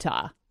of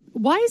Utah.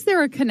 Why is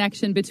there a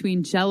connection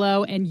between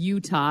Jell-O and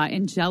Utah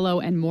and Jell-O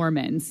and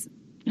Mormons?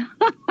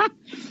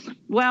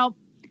 Well,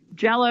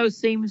 Jell-O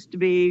seems to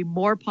be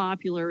more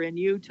popular in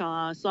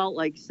Utah, Salt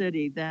Lake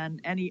City, than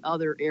any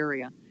other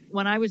area.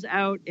 When I was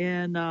out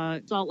in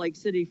Salt Lake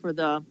City for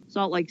the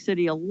Salt Lake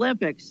City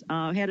Olympics,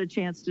 I had a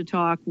chance to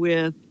talk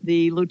with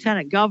the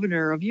lieutenant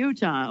governor of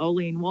Utah,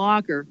 Olene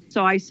Walker.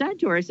 So I said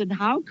to her, I said,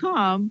 how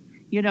come,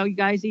 you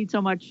guys eat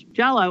so much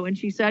Jell-O? And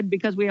she said,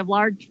 because we have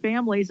large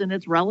families and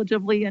it's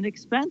relatively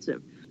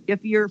inexpensive.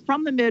 If you're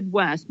from the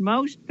Midwest,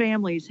 most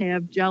families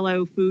have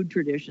Jell-O food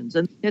traditions.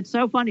 And it's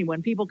so funny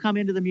when people come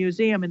into the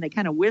museum and they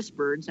kind of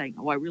whisper and say,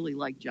 oh, I really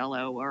like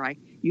Jell-O, or I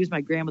use my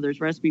grandmother's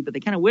recipe, but they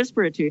kind of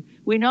whisper it to you.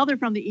 We know they're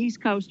from the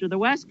East Coast or the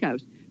West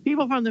Coast.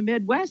 People from the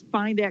Midwest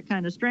find that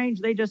kind of strange.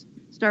 They just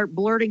start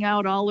blurting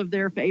out all of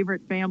their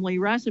favorite family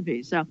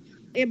recipes. So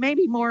it may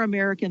be more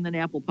American than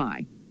apple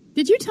pie.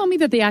 Did you tell me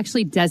that they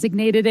actually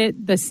designated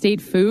it the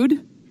state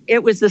food?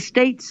 It was the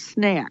state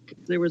snack.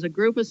 There was a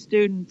group of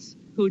students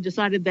who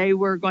decided they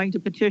were going to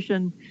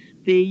petition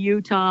the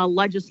Utah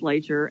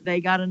legislature.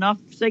 They got enough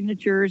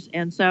signatures,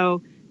 and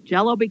so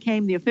Jell-O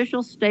became the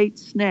official state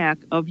snack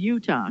of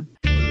Utah.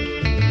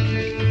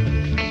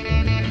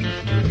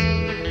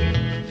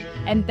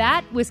 And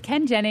that was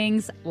Ken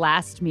Jennings'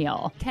 Last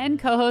Meal. Ken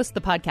co-hosts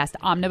the podcast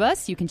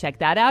Omnibus. You can check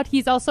that out.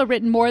 He's also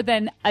written more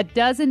than a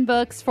dozen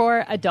books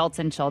for adults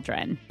and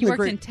children. You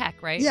worked in tech,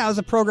 right? Yeah, I was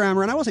a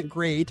programmer, and I wasn't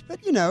great, but,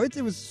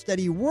 it was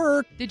steady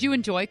work. Did you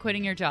enjoy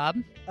quitting your job?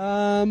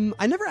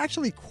 I never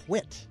actually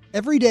quit.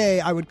 Every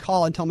day I would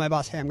call and tell my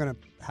boss, hey, I'm going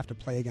to have to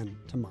play again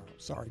tomorrow.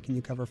 Sorry, can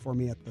you cover for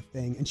me at the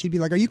thing? And she'd be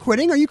like, are you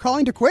quitting? Are you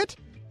calling to quit?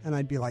 And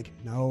I'd be like,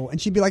 no.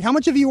 And she'd be like, how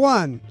much have you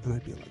won? And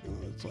I'd be like,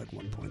 oh, it's like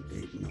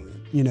 1.8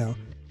 million,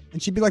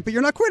 And she'd be like, but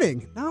you're not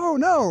quitting.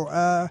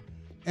 No.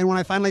 And when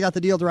I finally got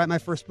the deal to write my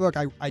first book,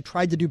 I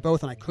tried to do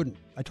both and I couldn't.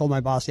 I told my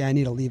boss, I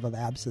need a leave of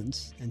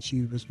absence. And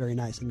she was very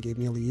nice and gave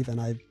me a leave, and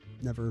I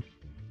never...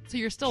 So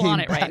you're still on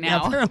it right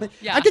now. Apparently.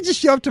 Yeah. I could just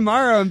show up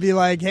tomorrow and be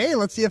like, hey,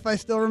 let's see if I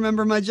still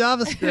remember my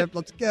JavaScript.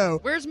 Let's go.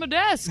 Where's my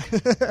desk?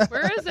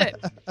 Where is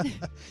it?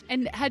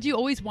 And had you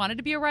always wanted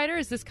to be a writer?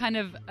 Is this kind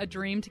of a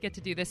dream to get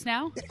to do this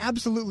now? It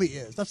absolutely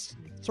is. That's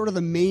sort of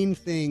the main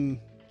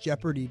thing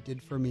Jeopardy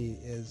did for me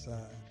is,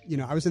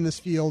 I was in this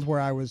field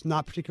where I was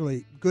not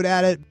particularly good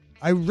at it.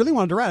 I really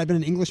wanted to write. I've been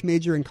an English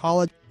major in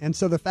college. And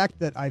so the fact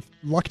that I've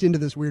lucked into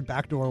this weird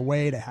backdoor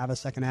way to have a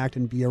second act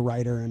and be a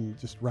writer and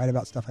just write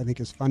about stuff I think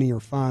is funny or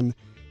fun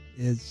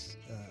is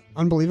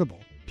unbelievable.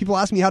 People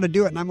ask me how to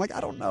do it, and I'm like, I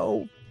don't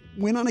know.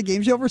 Win on a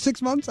game show for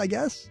 6 months, I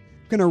guess.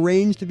 I'm going to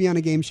arrange to be on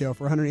a game show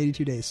for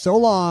 182 days. So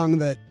long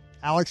that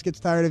Alex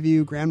gets tired of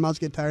you, grandmas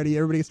get tired of you,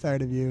 everybody gets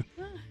tired of you.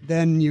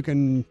 Then you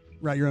can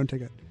write your own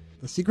ticket.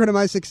 The secret of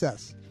my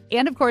success.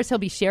 And, of course, he'll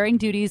be sharing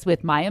duties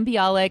with Mayim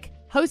Bialik,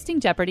 hosting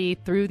Jeopardy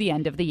through the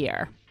end of the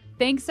year.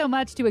 Thanks so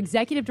much to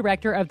Executive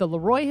Director of the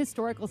Leroy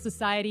Historical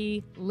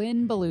Society,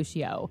 Lynn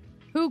Beluccio,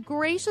 who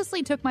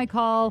graciously took my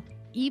call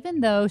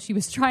even though she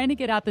was trying to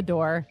get out the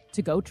door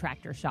to go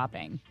tractor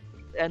shopping.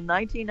 In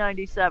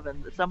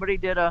 1997, somebody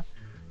did a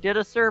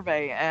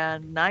survey,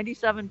 and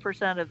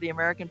 97% of the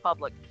American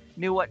public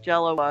knew what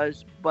Jell-O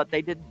was, but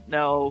they didn't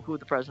know who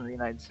the President of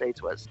the United States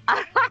was.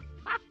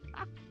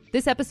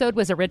 This episode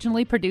was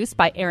originally produced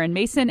by Aaron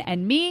Mason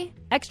and me.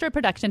 Extra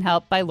production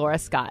help by Laura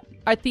Scott.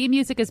 Our theme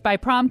music is by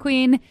Prom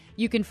Queen.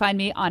 You can find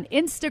me on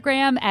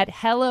Instagram at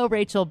Hello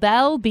Rachel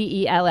Bell,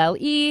 Belle.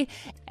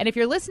 And if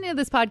you're listening to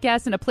this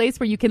podcast in a place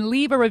where you can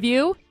leave a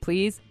review,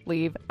 please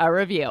leave a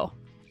review.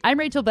 I'm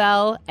Rachel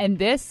Bell, and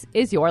this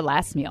is Your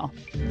Last Meal.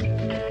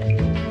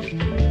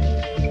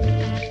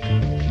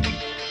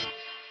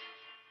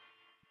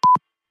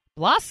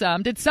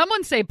 Blossom? Did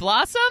someone say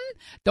blossom?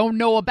 Don't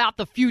know about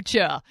the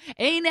future.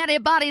 Ain't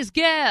anybody's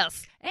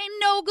guess. Ain't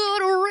no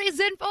good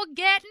reason for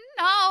getting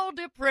all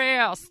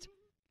depressed. Is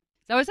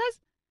that what it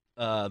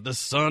says? The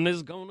sun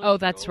is gonna. Oh,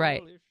 that's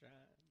right.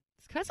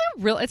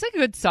 It's a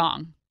good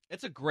song.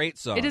 It's a great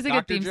song. It is a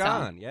Dr. good theme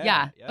John. song.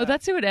 Yeah. Oh,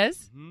 that's who it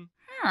is? Mm-hmm.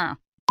 Huh.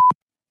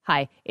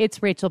 Hi,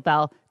 it's Rachel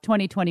Bell,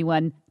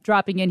 2021,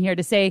 dropping in here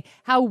to say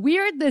how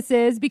weird this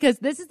is because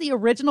this is the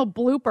original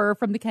blooper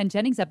from the Ken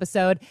Jennings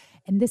episode,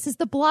 and this is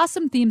the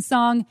Blossom theme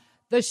song,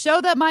 the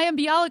show that Mayim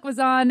Bialik was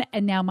on,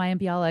 and now Mayim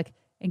Bialik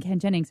and Ken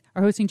Jennings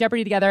are hosting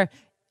Jeopardy together.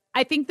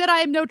 I think that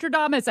I am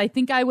Nostradamus. I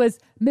think I was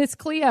Miss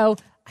Cleo.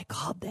 I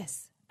called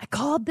this.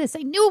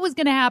 I knew it was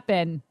going to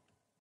happen.